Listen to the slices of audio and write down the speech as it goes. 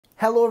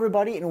Hello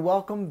everybody and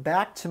welcome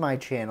back to my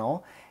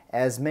channel.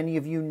 As many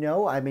of you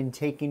know, I've been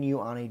taking you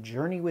on a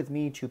journey with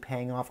me to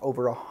paying off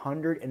over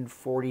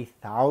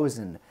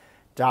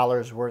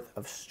 $140,000 worth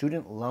of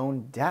student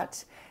loan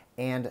debt.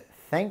 And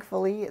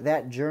thankfully,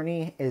 that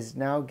journey is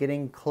now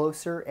getting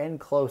closer and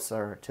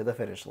closer to the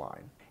finish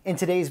line. In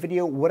today's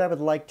video, what I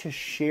would like to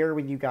share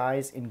with you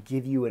guys and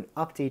give you an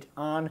update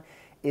on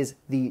is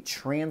the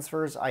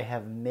transfers I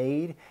have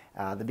made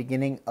the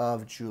beginning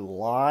of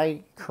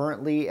July.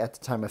 Currently, at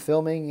the time of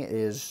filming,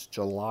 is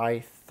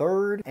July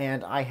 3rd,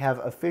 and I have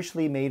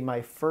officially made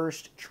my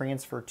first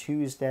Transfer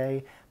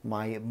Tuesday,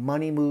 my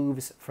money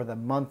moves for the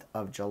month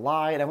of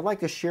July, and I would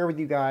like to share with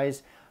you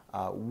guys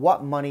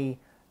what money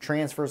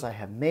transfers I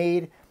have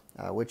made,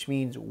 which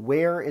means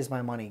where is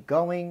my money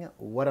going,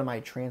 what am I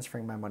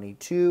transferring my money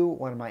to,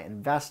 what am I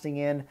investing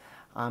in.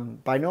 I'm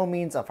by no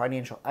means a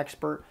financial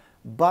expert,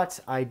 but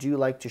I do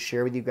like to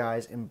share with you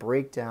guys and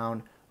break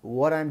down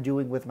what I'm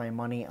doing with my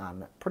money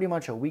on pretty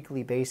much a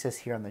weekly basis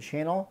here on the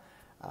channel.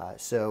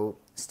 So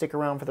stick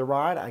around for the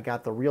ride. I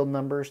got the real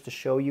numbers to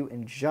show you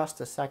in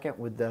just a second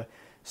with the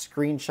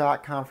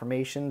screenshot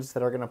confirmations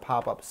that are going to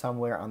pop up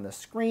somewhere on the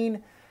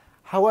screen.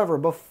 However,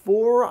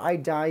 before I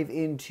dive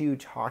into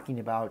talking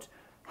about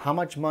how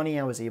much money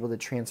I was able to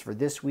transfer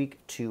this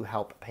week to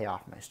help pay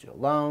off my student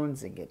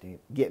loans and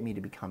get me to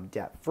become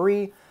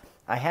debt-free,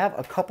 I have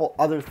a couple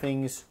other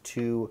things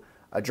to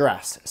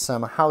address.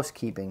 Some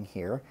housekeeping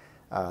here.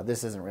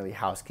 This isn't really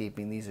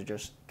housekeeping. These are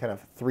just kind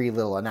of three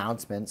little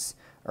announcements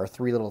or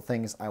three little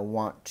things I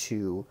want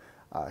to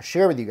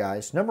share with you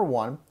guys. Number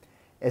one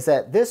is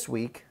that this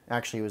week,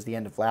 actually it was the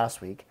end of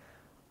last week,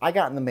 I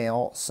got in the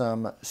mail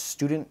some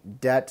student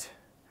debt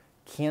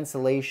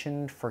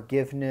cancellation,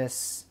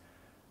 forgiveness,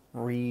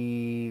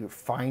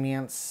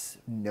 refinance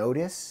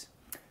notice.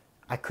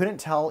 I couldn't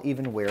tell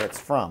even where it's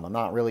from. I'm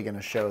not really going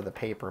to show the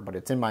paper, but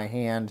it's in my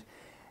hand,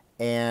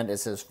 and it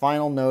says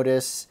final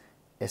notice.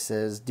 It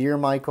says, "Dear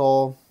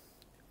Michael,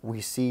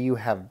 we see you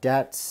have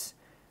debts.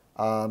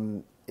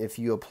 If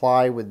you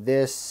apply with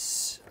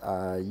this,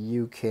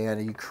 you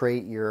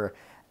create your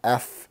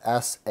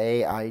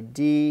FSA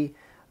ID.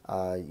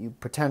 You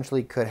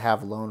potentially could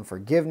have loan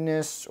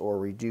forgiveness or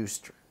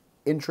reduced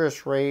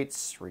interest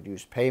rates,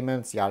 reduced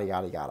payments, yada,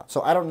 yada, yada."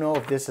 So I don't know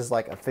if this is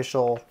like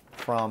official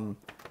from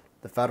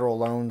the federal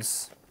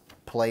loans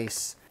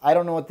place. I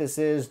don't know what this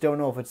is, don't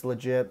know if it's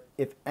legit.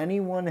 If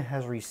anyone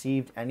has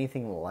received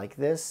anything like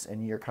this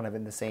and you're kind of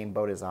in the same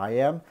boat as I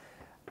am,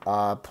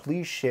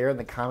 please share in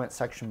the comment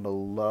section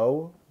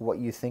below what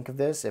you think of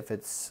this, if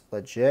it's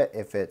legit,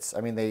 if it's,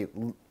 I mean, they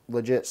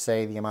legit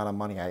say the amount of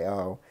money I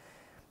owe.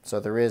 So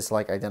there is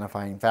like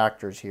identifying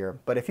factors here.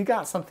 But if you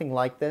got something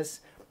like this,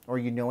 or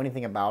you know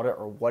anything about it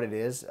or what it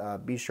is,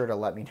 be sure to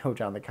let me know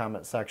down in the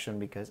comment section,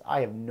 because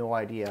I have no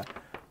idea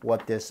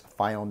what this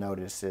final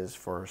notice is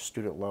for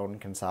student loan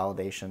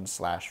consolidation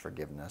 /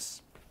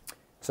 forgiveness.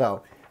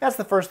 So that's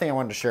the first thing I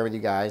wanted to share with you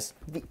guys.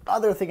 The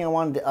other thing I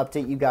wanted to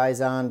update you guys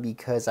on,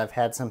 because I've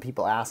had some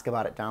people ask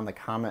about it down in the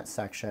comment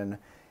section,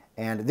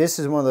 and this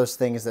is one of those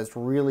things that's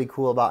really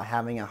cool about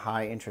having a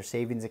high interest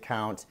savings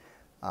account,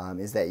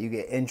 is that you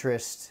get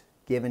interest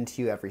given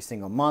to you every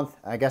single month.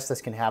 I guess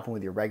this can happen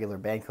with your regular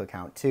bank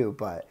account too,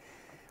 but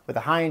with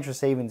a high interest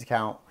savings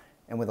account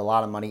and with a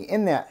lot of money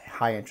in that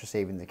high interest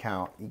savings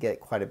account, you get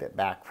quite a bit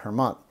back per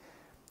month.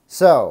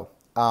 So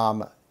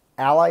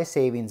Ally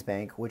Savings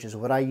Bank, which is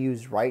what I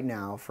use right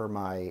now for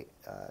my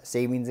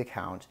savings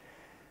account,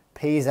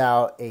 pays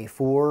out a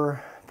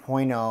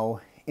 4.0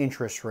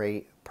 interest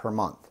rate per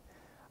month.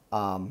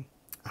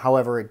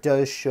 However, it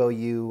does show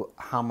you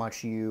how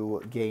much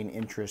you gain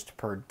interest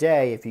per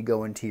day if you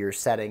go into your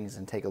settings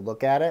and take a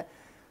look at it.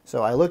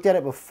 So I looked at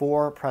it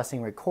before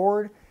pressing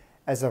record.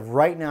 As of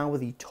right now,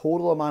 with the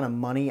total amount of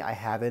money I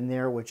have in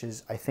there, which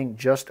is I think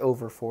just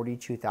over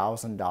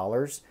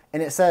 $42,000,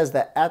 and it says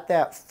that at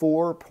that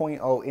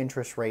 4.0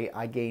 interest rate,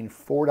 I gain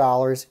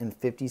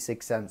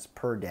 $4.56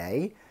 per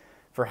day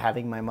for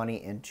having my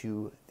money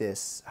into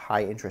this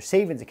high interest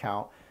savings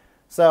account.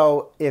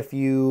 So if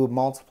you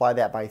multiply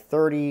that by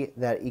 30,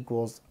 that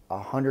equals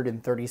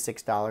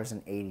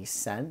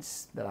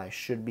 $136.80 that I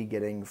should be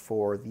getting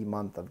for the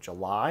month of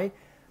July.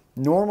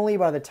 Normally,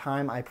 by the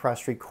time I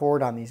press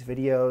record on these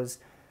videos,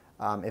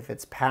 if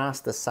it's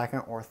past the second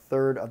or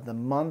third of the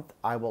month,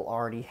 I will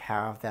already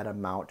have that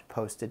amount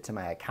posted to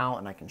my account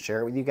and I can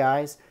share it with you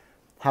guys.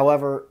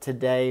 However,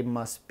 today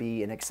must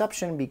be an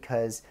exception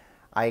because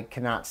I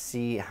cannot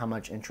see how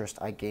much interest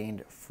I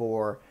gained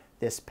for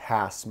this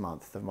past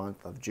month, the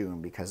month of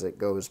June, because it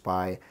goes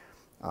by,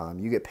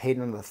 you get paid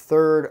on the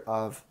third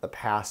of the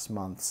past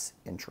month's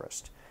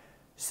interest.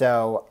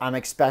 So I'm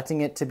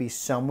expecting it to be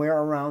somewhere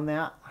around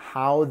that.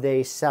 How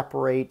they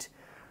separate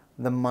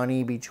the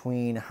money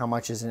between how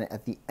much is in it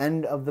at the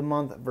end of the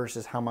month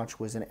versus how much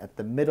was in it at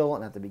the middle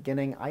and at the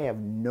beginning, I have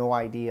no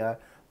idea.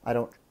 I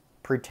don't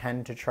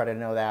pretend to try to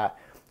know that.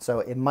 So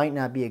it might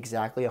not be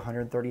exactly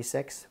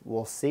 136.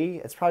 We'll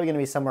see. It's probably going to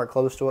be somewhere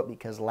close to it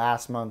because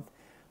last month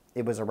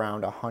it was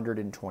around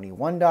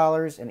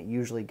 $121, and it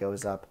usually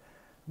goes up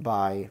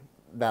by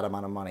that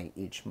amount of money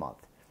each month.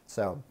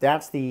 So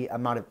that's the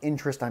amount of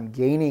interest I'm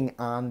gaining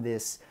on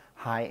this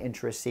high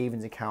interest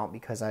savings account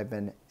because I've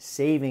been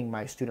saving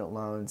my student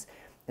loans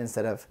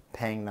instead of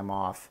paying them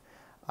off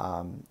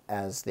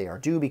as they are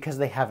due, because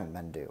they haven't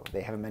been due.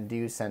 They haven't been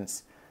due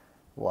since,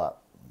 what,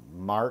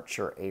 March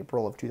or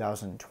April of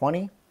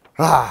 2020?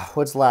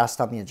 What's last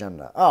on the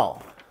agenda?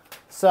 Oh,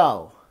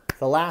 so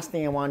the last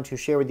thing I wanted to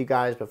share with you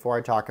guys before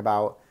I talk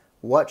about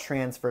what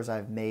transfers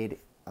I've made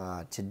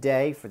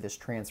today for this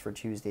Transfer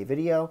Tuesday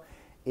video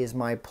is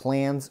my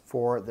plans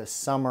for the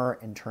summer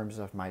in terms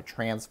of my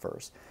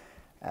transfers.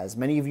 As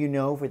many of you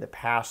know, for the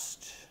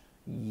past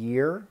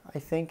year, I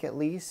think at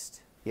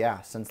least,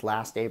 since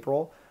last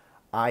April,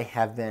 I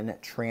have been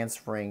trying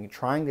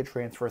to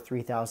transfer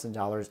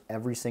 $3,000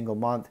 every single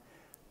month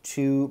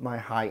to my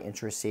high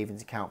interest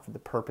savings account for the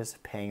purpose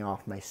of paying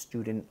off my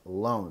student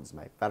loans,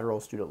 my federal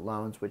student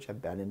loans, which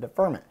have been in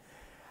deferment.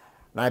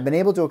 And I've been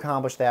able to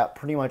accomplish that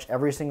pretty much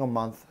every single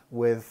month,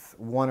 with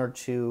 1 or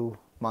 2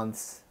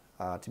 months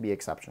to be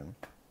exception.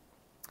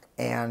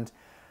 And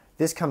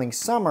this coming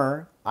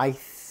summer, I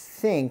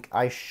think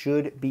I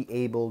should be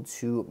able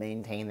to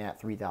maintain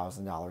that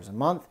 $3,000 a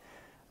month.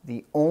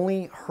 The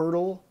only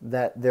hurdle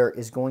that there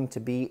is going to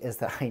be is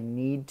that I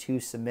need to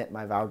submit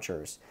my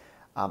vouchers.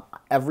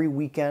 Every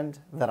weekend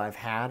that I've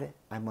had,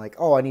 I'm like,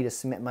 oh, I need to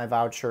submit my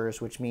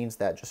vouchers, which means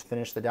that just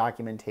finish the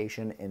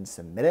documentation and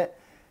submit it.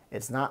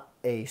 It's not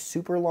a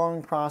super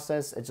long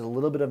process. It's a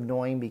little bit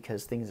annoying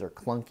because things are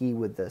clunky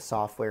with the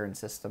software and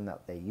system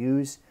that they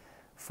use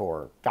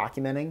for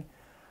documenting.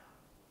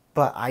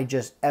 But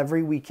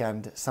every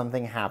weekend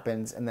something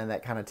happens, and then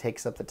that kind of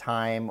takes up the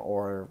time,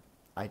 or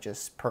I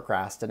just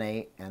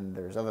procrastinate and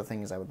there's other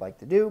things I would like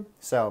to do.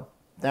 So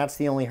that's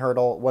the only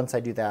hurdle. Once I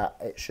do that,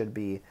 it should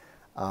be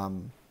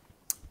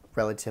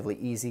relatively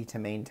easy to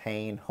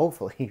maintain,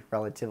 hopefully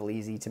relatively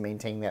easy to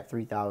maintain that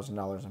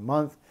 $3,000 a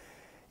month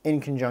in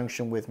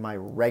conjunction with my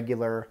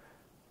regular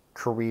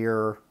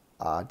career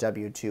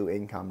W-2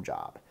 income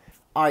job.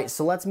 All right,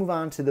 so let's move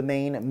on to the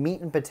main meat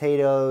and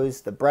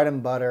potatoes, the bread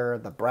and butter,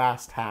 the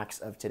brass tacks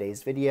of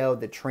today's video,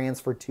 the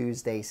Transfer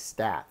Tuesday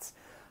stats.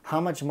 How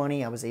much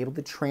money I was able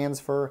to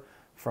transfer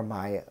from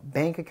my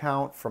bank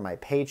account, from my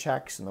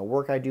paychecks and the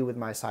work I do with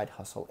my side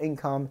hustle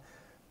income,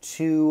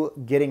 to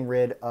getting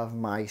rid of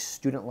my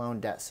student loan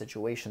debt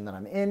situation that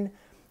I'm in,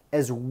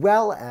 as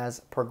well as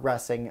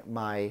progressing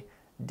my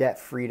debt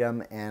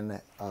freedom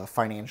and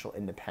financial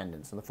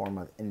independence in the form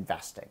of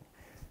investing.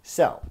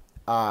 So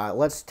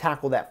let's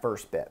tackle that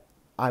first bit.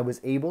 I was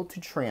able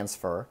to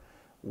transfer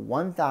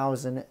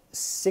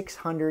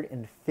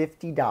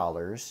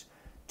 $1,650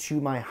 to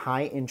my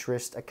high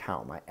interest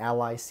account, my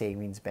Ally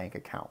Savings Bank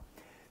account.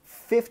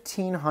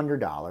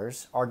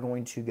 $1,500 are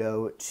going to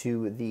go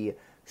to the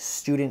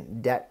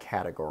student debt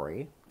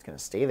category. It's going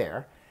to stay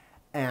there.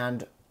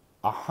 And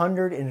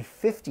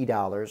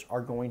 $150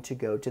 are going to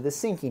go to the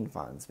sinking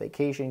funds,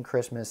 vacation,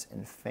 Christmas,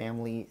 and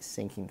family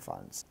sinking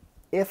funds.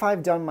 If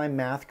I've done my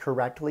math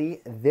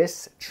correctly,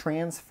 this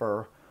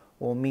transfer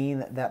will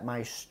mean that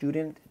my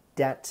student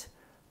debt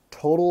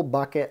total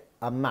bucket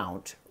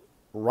amount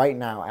right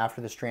now, after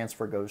this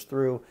transfer goes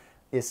through,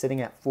 is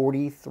sitting at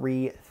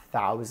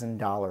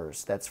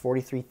 $43,000. That's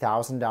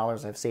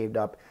 $43,000 I've saved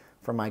up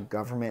from my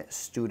government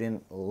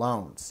student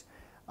loans.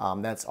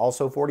 That's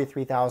also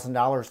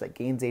 $43,000 that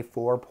gains a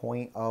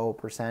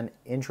 4.0%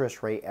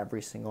 interest rate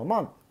every single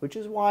month, which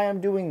is why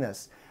I'm doing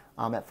this.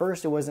 At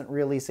first, it wasn't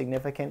really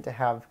significant to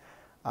have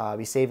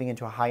be saving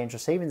into a high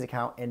interest savings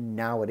account, and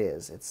now it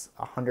is. It's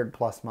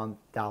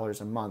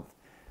 $100+ a month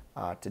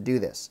to do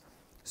this.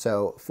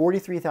 So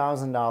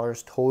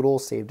 $43,000 total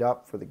saved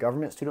up for the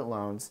government student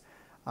loans.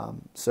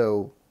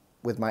 So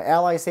with my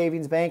Ally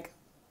Savings Bank,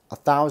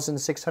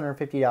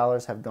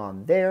 $1,650 have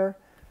gone there.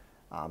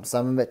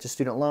 Some of it to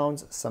student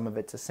loans, some of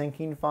it to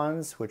sinking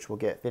funds, which will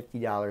get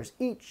 $50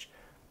 each.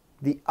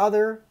 The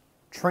other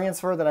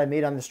transfer that I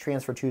made on this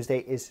Transfer Tuesday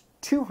is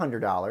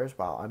 $200.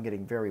 Wow, I'm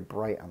getting very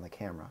bright on the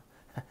camera.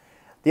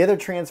 The other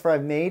transfer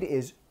I've made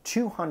is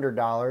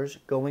 $200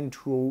 going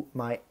to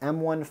my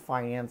M1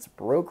 Finance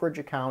brokerage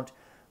account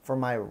for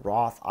my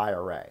Roth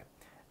IRA.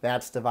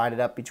 That's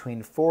divided up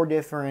between 4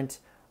 different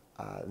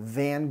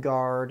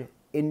Vanguard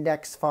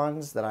index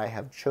funds that I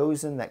have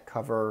chosen that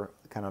cover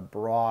kind of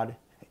broad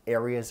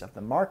areas of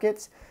the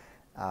markets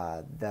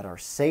that are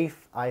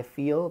safe, I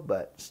feel,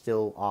 but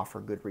still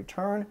offer good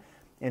return.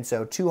 And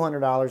so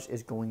 $200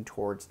 is going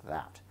towards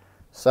that.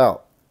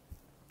 So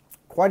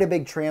quite a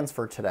big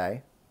transfer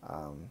today.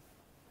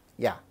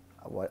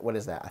 What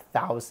is that?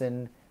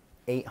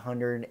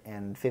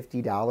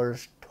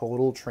 $1,850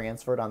 total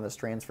transferred on this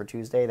Transfer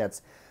Tuesday.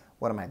 That's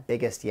one of my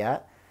biggest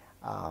yet.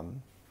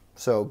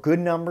 So good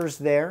numbers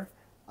there.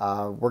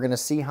 We're going to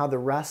see how the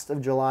rest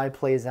of July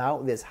plays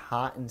out, this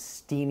hot and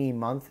steamy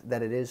month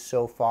that it is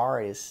so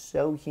far. It is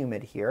so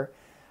humid here.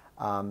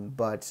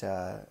 But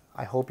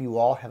I hope you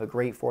all have a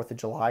great 4th of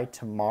July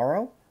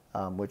tomorrow,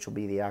 which will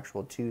be the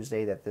actual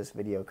Tuesday that this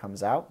video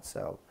comes out.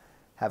 So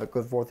have a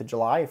good 4th of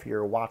July if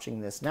you're watching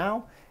this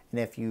now. And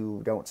if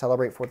you don't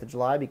celebrate 4th of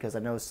July, because I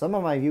know some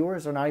of my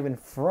viewers are not even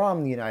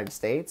from the United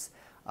States,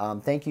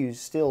 Thank you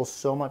still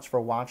so much for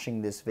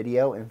watching this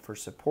video and for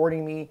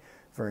supporting me,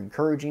 for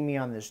encouraging me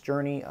on this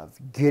journey of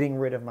getting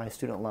rid of my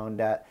student loan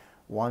debt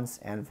once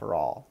and for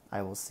all.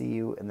 I will see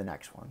you in the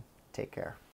next one. Take care.